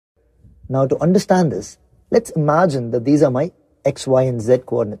Now to understand this, let's imagine that these are my x, y and z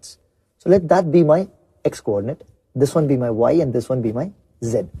coordinates. So let that be my x coordinate, this one be my y and this one be my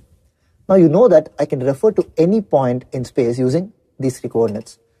z. Now you know that I can refer to any point in space using these three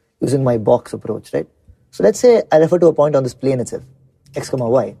coordinates, using my box approach, right? So let's say I refer to a point on this plane itself, x comma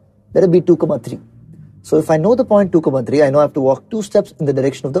y, let it be 2 comma 3. So if I know the point 2 comma 3, I know I have to walk 2 steps in the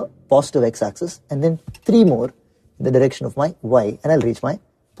direction of the positive x-axis and then 3 more in the direction of my y, and I'll reach my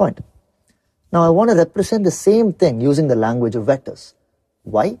point. Now I want to represent the same thing using the language of vectors.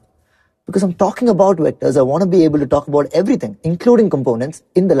 Why? Because I'm talking about vectors, I want to be able to talk about everything, including components,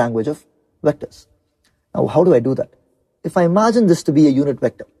 in the language of vectors. Now how do I do that? If I imagine this to be a unit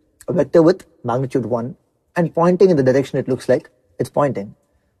vector, a vector with magnitude 1 and pointing in the direction it looks like it's pointing,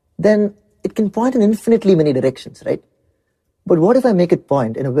 then it can point in infinitely many directions, right? But what if I make it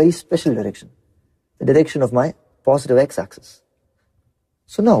point in a very special direction, the direction of my positive x-axis?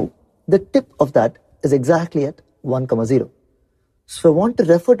 So now the tip of that is exactly at 1 comma 0. So if I want to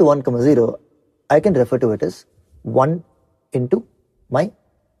refer to 1 comma 0, I can refer to it as 1 into my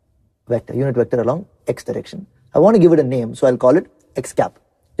vector, unit vector along x direction. I want to give it a name, so I'll call it x cap,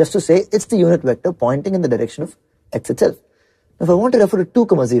 just to say it's the unit vector pointing in the direction of x itself. Now if I want to refer to 2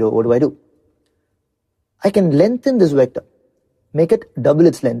 comma 0, what do? I can lengthen this vector, make it double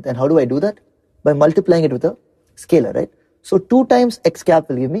its length. And how do I do that? By multiplying it with a scalar, right? So 2 times x cap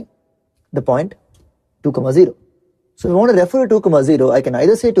will give me the point 2 comma 0. So if I want to refer to 2 comma 0, I can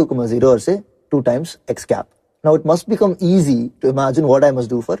either say 2 comma 0 or say 2 times x cap. Now it must become easy to imagine what I must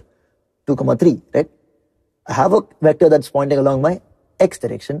do for 2 comma 3, right? I have a vector that's pointing along my x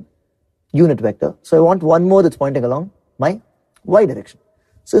direction, unit vector. So I want one more that's pointing along my y direction.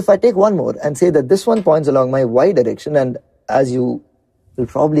 So if I take one more and say that this one points along my y direction, and as you will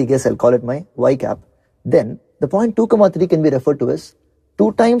probably guess, I'll call it my y cap, then the point 2 comma 3 can be referred to as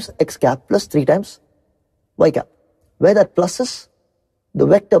 2 times x cap plus 3 times y cap, where that plus is the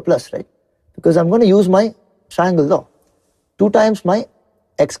vector plus, right? Because I'm going to use my triangle law. 2 times my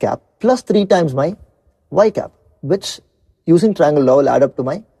x cap plus 3 times my y cap, which using triangle law will add up to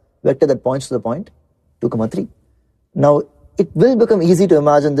my vector that points to the point 2 comma 3. Now it will become easy to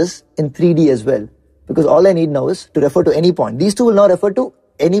imagine this in 3D as well, because all I need now is to refer to any point. These two will now refer to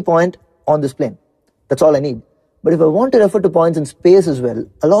any point on this plane. That's all I need. But if I want to refer to points in space as well,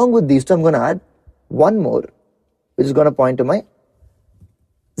 along with these two, I'm going to add one more, which is going to point to my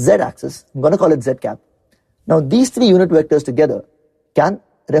z-axis. I'm going to call it z cap. Now these 3 unit vectors together can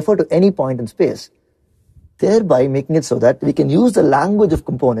refer to any point in space, thereby making it so that we can use the language of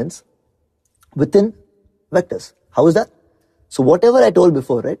components within vectors. How is that? So whatever I told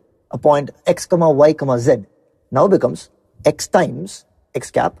before, right, a point x comma y comma z now becomes x times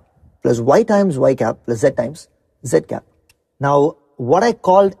x cap plus y times y cap plus z times z cap. Now what I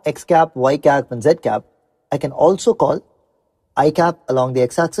called x cap, y cap and z cap, I can also call I cap along the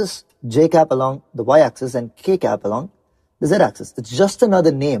x-axis, j cap along the y-axis and k cap along the z-axis. It's just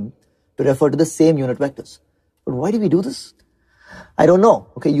another name to refer to the same unit vectors. But why do we do this? I don't know.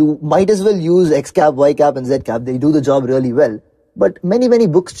 Okay, you might as well use x cap, y cap and z cap. They do the job really well. But many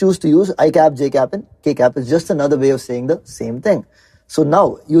books choose to use I cap, j cap and k cap. It's just another way of saying the same thing. So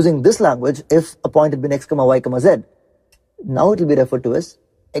now using this language, if a point had been x comma y comma z, now it will be referred to as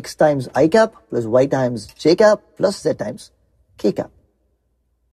x times I cap plus y times j cap plus z times k cap.